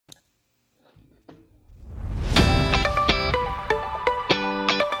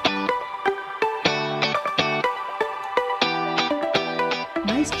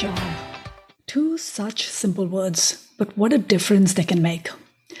job. Two such simple words, but what a difference they can make.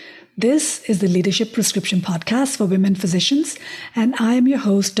 This is the Leadership Prescription Podcast for women physicians, and I am your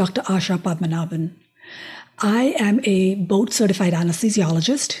host, Dr. Asha Padmanabhan. I am a board-certified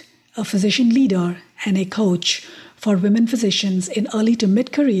anesthesiologist, a physician leader, and a coach for women physicians in early to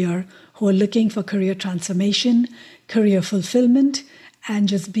mid-career who are looking for career transformation, career fulfillment, and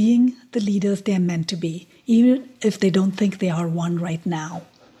just being the leaders they're meant to be, even if they don't think they are one right now.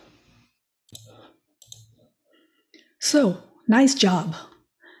 So, nice job.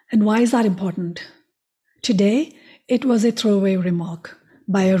 And why is that important? Today, it was a throwaway remark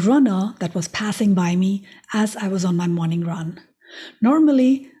by a runner that was passing by me as I was on my morning run.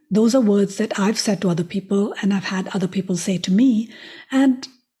 Normally, those are words that I've said to other people and I've had other people say to me, and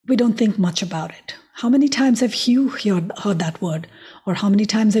we don't think much about it. How many times have you heard that word? Or how many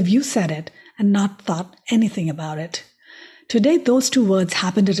times have you said it and not thought anything about it? Today, those two words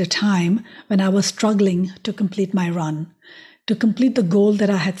happened at a time when I was struggling to complete my run, to complete the goal that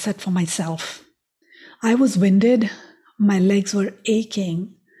I had set for myself. I was winded, my legs were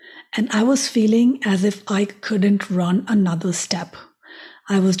aching, and I was feeling as if I couldn't run another step.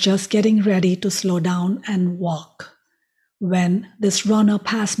 I was just getting ready to slow down and walk when this runner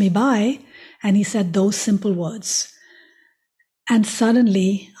passed me by and he said those simple words. And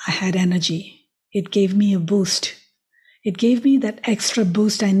suddenly I had energy. It gave me a boost. It gave me that extra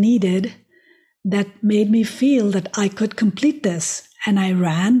boost I needed that made me feel that I could complete this. And I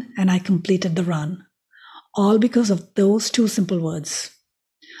ran and I completed the run. All because of those two simple words.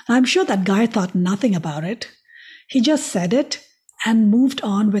 I'm sure that guy thought nothing about it. He just said it and moved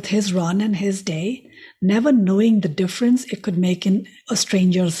on with his run and his day, never knowing the difference it could make in a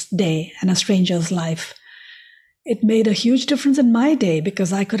stranger's day and a stranger's life. It made a huge difference in my day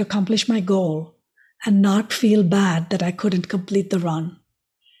because I could accomplish my goal and not feel bad that I couldn't complete the run.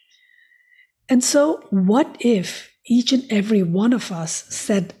 And so, what if each and every one of us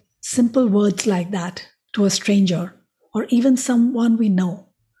said simple words like that to a stranger or even someone we know?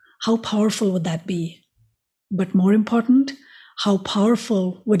 How powerful would that be? But more important, how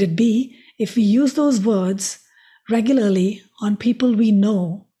powerful would it be if we use those words regularly on people we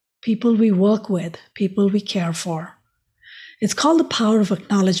know, people we work with, people we care for? It's called the power of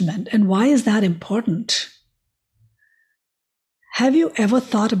acknowledgement. And why is that important? Have you ever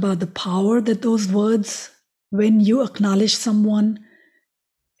thought about the power that those words, when you acknowledge someone,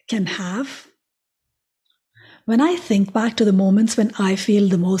 can have? When I think back to the moments when I feel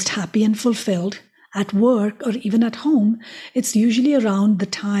the most happy and fulfilled, at work or even at home, it's usually around the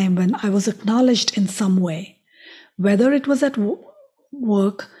time when I was acknowledged in some way. Whether it was at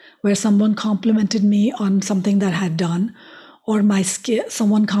work, where someone complimented me on something that I had done, or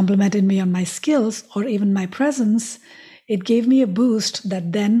someone complimented me on my skills, or even my presence, it gave me a boost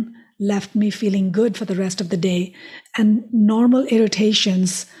that then left me feeling good for the rest of the day. And normal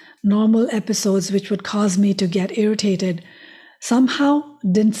irritations, normal episodes which would cause me to get irritated, somehow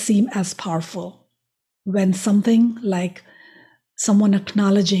didn't seem as powerful when something like someone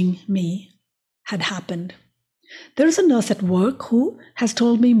acknowledging me had happened. There's a nurse at work who has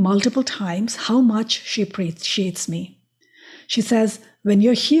told me multiple times how much she appreciates me. She says, when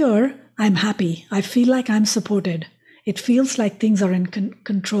you're here, I'm happy. I feel like I'm supported. It feels like things are in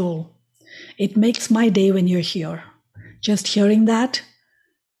control. It makes my day when you're here. Just hearing that,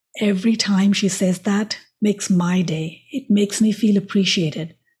 every time she says that, makes my day. It makes me feel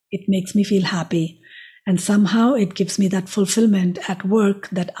appreciated. It makes me feel happy. And somehow it gives me that fulfillment at work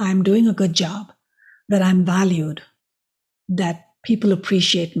that I'm doing a good job, that I'm valued, that people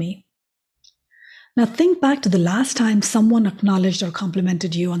appreciate me. Now think back to the last time someone acknowledged or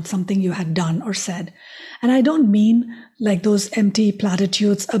complimented you on something you had done or said. And I don't mean like those empty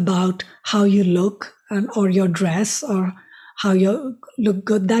platitudes about how you look or your dress or how you look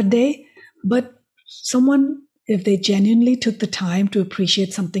good that day, but someone, if they genuinely took the time to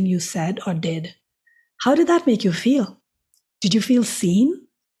appreciate something you said or did. How did that make you feel? Did you feel seen?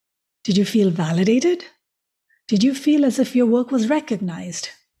 Did you feel validated? Did you feel as if your work was recognized?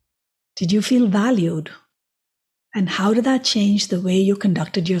 Did you feel valued? And how did that change the way you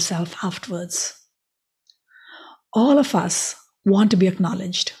conducted yourself afterwards? All of us want to be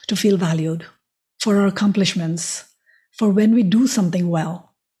acknowledged, to feel valued for our accomplishments, for when we do something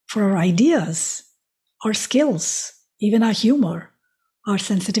well, for our ideas, our skills, even our humor, our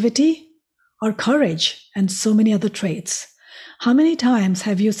sensitivity, our courage, and so many other traits. How many times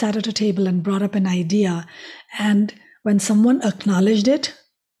have you sat at a table and brought up an idea, and when someone acknowledged it,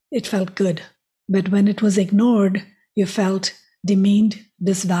 it felt good. But when it was ignored, you felt demeaned,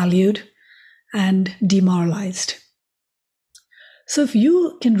 disvalued, and demoralized. So if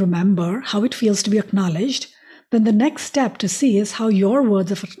you can remember how it feels to be acknowledged, then the next step to see is how your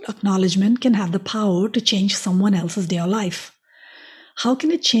words of acknowledgement can have the power to change someone else's day or life. How can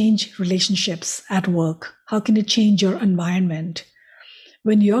it change relationships at work? How can it change your environment?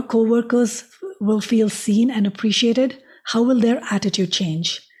 When your coworkers will feel seen and appreciated, how will their attitude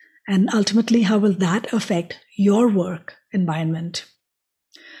change? And ultimately, how will that affect your work environment?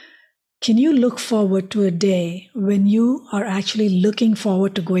 Can you look forward to a day when you are actually looking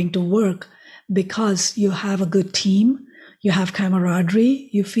forward to going to work because you have a good team, you have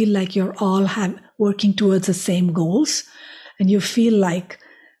camaraderie, you feel like you're all working towards the same goals, and you feel like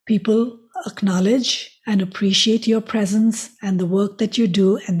people acknowledge and appreciate your presence and the work that you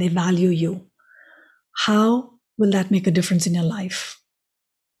do, and they value you? How will that make a difference in your life?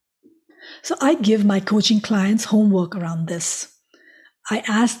 So I give my coaching clients homework around this. I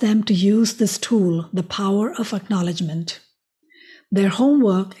ask them to use this tool, the power of acknowledgement. Their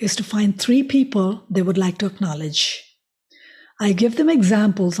homework is to find 3 people they would like to acknowledge. I give them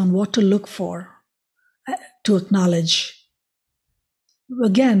examples on what to look for to acknowledge.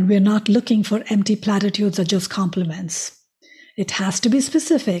 Again, we're not looking for empty platitudes or just compliments. It has to be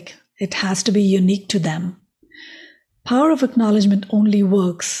specific. It has to be unique to them. Power of acknowledgement only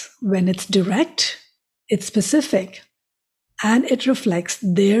works when it's direct, it's specific, and it reflects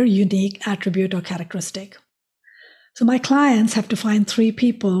their unique attribute or characteristic. So my clients have to find 3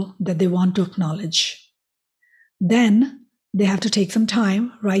 people that they want to acknowledge. Then they have to take some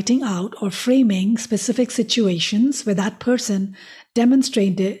time writing out or framing specific situations where that person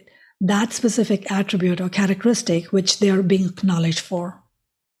demonstrated that specific attribute or characteristic which they are being acknowledged for.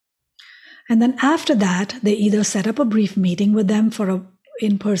 And then after that, they either set up a brief meeting with them for an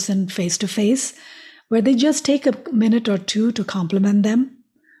in-person face-to-face, where they just take a minute or 2 to compliment them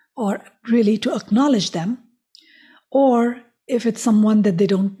or really to acknowledge them. Or if it's someone that they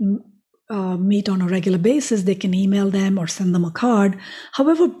don't meet on a regular basis, they can email them or send them a card,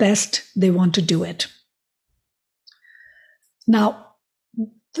 however best they want to do it. Now,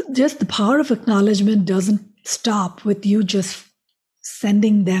 just the power of acknowledgement doesn't stop with you just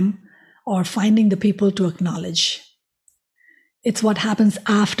sending them or finding the people to acknowledge. It's what happens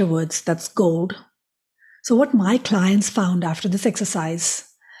afterwards that's gold. So what my clients found after this exercise,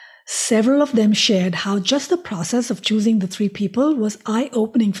 several of them shared how just the process of choosing the 3 people was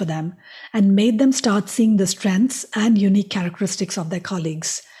eye-opening for them and made them start seeing the strengths and unique characteristics of their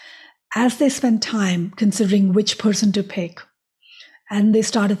colleagues. As they spent time considering which person to pick, and they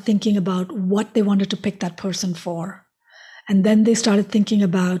started thinking about what they wanted to pick that person for. And then they started thinking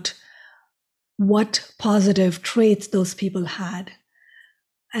about what positive traits those people had.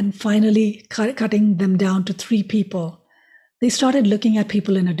 And finally, cutting them down to 3 people, they started looking at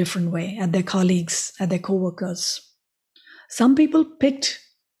people in a different way, at their colleagues, at their coworkers. Some people picked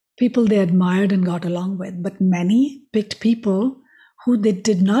people they admired and got along with, but many picked people who they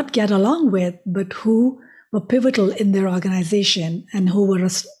did not get along with, but who were pivotal in their organization and who were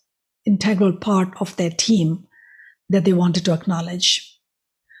an integral part of their team that they wanted to acknowledge.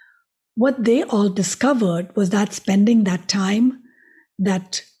 What they all discovered was that spending that time,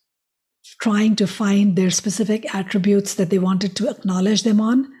 that trying to find their specific attributes that they wanted to acknowledge them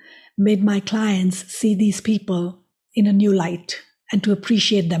on, made my clients see these people in a new light and to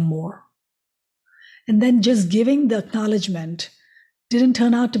appreciate them more. And then just giving the acknowledgement didn't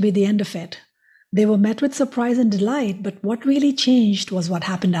turn out to be the end of it. They were met with surprise and delight, but what really changed was what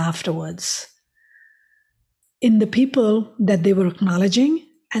happened afterwards. In the people that they were acknowledging,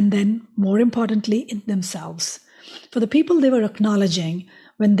 and then more importantly, in themselves. For the people they were acknowledging,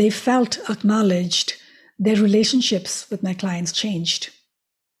 when they felt acknowledged, their relationships with my clients changed.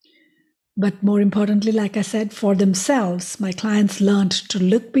 But more importantly, like I said, for themselves, my clients learned to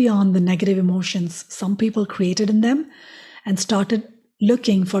look beyond the negative emotions some people created in them and started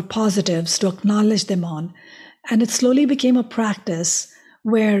looking for positives to acknowledge them on. And it slowly became a practice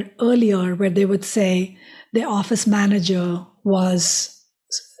where earlier, where they would say their office manager was,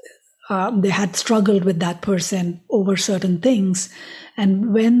 they had struggled with that person over certain things.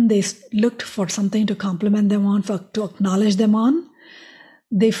 And when they looked for something to compliment them on, to acknowledge them on,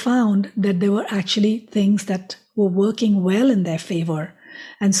 they found that there were actually things that were working well in their favor.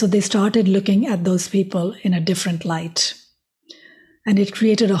 And so they started looking at those people in a different light. And it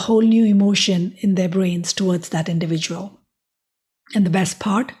created a whole new emotion in their brains towards that individual. And the best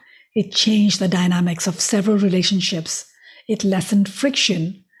part, it changed the dynamics of several relationships. It lessened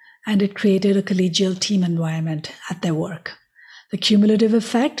friction, and it created a collegial team environment at their work. The cumulative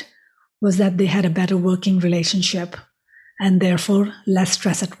effect was that they had a better working relationship and therefore less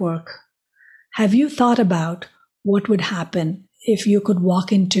stress at work. Have you thought about what would happen if you could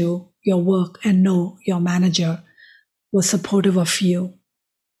walk into your work and know your manager was supportive of you?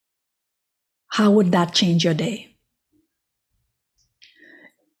 How would that change your day?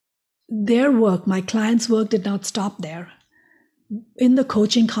 Their work, my client's work, did not stop there. In the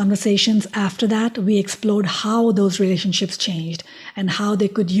coaching conversations after that, we explored how those relationships changed and how they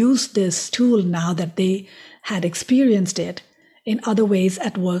could use this tool now that they had experienced it in other ways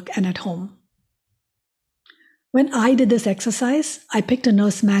at work and at home. When I did this exercise, I picked a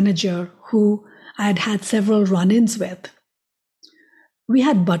nurse manager who I had had several run-ins with. We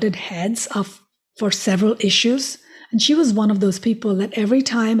had butted heads for several issues, and she was one of those people that every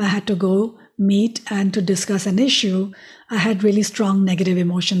time I had to go meet and to discuss an issue, I had really strong negative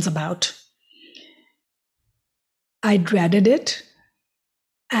emotions about. I dreaded it,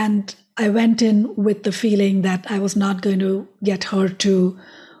 and I went in with the feeling that I was not going to get her to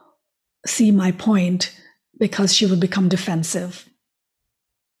see my point because she would become defensive.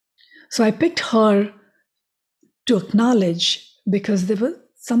 So I picked her to acknowledge because there was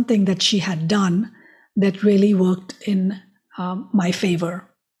something that she had done that really worked in my favor.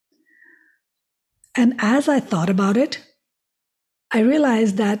 And as I thought about it, I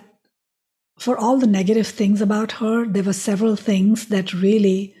realized that for all the negative things about her, there were several things that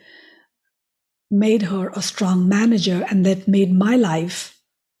really made her a strong manager and that made my life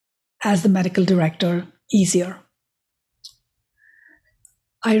as the medical director easier.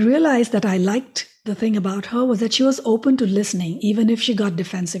 I realized that I liked the thing about her was that she was open to listening, even if she got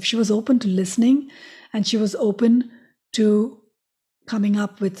defensive. She was open to listening, and she was open to coming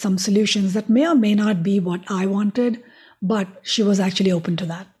up with some solutions that may or may not be what I wanted, but she was actually open to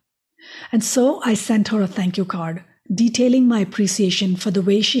that. And so I sent her a thank you card detailing my appreciation for the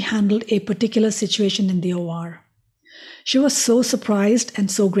way she handled a particular situation in the OR. She was so surprised and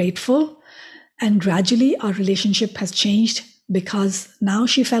so grateful, and gradually our relationship has changed because now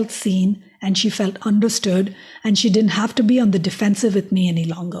she felt seen and she felt understood, and she didn't have to be on the defensive with me any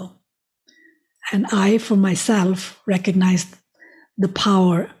longer. And I, for myself, recognized the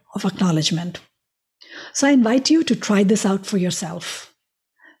power of acknowledgement. So I invite you to try this out for yourself.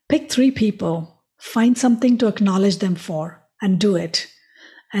 Pick 3 people, find something to acknowledge them for, and do it.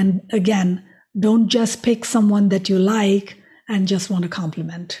 And again, don't just pick someone that you like and just want to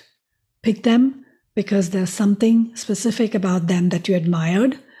compliment. Pick them because there's something specific about them that you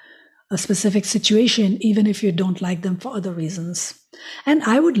admired, a specific situation, even if you don't like them for other reasons. And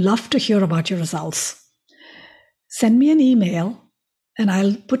I would love to hear about your results. Send me an email, and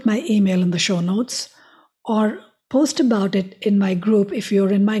I'll put my email in the show notes, or post about it in my group if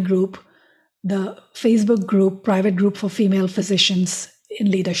you're in my group, the Facebook group, private group for female physicians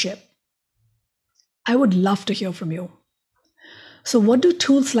in leadership. I would love to hear from you. So what do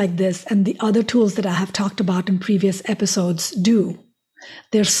tools like this and the other tools that I have talked about in previous episodes do?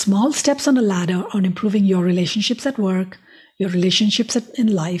 They're small steps on a ladder on improving your relationships at work, your relationships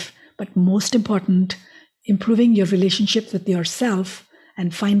in life, but most important, improving your relationships with yourself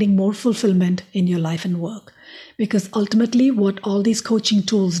and finding more fulfillment in your life and work. Because ultimately what all these coaching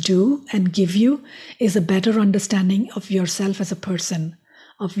tools do and give you is a better understanding of yourself as a person,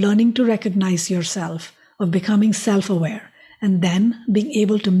 of learning to recognize yourself, of becoming self-aware, and then being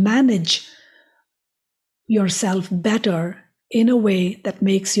able to manage yourself better in a way that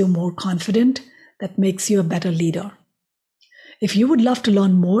makes you more confident, that makes you a better leader. If you would love to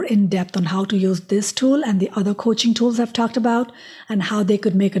learn more in depth on how to use this tool and the other coaching tools I've talked about and how they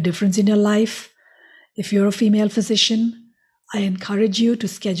could make a difference in your life, if you're a female physician, I encourage you to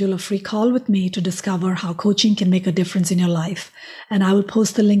schedule a free call with me to discover how coaching can make a difference in your life. And I will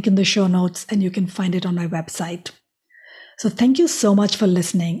post the link in the show notes and you can find it on my website. So thank you so much for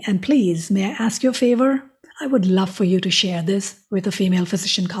listening. And please, may I ask you a favor? I would love for you to share this with a female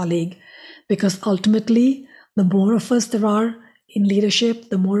physician colleague, because ultimately, the more of us there are in leadership,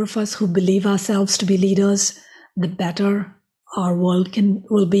 the more of us who believe ourselves to be leaders, the better our world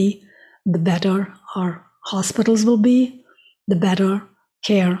will be, the better our hospitals will be, the better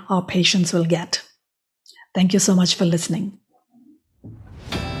care our patients will get. Thank you so much for listening.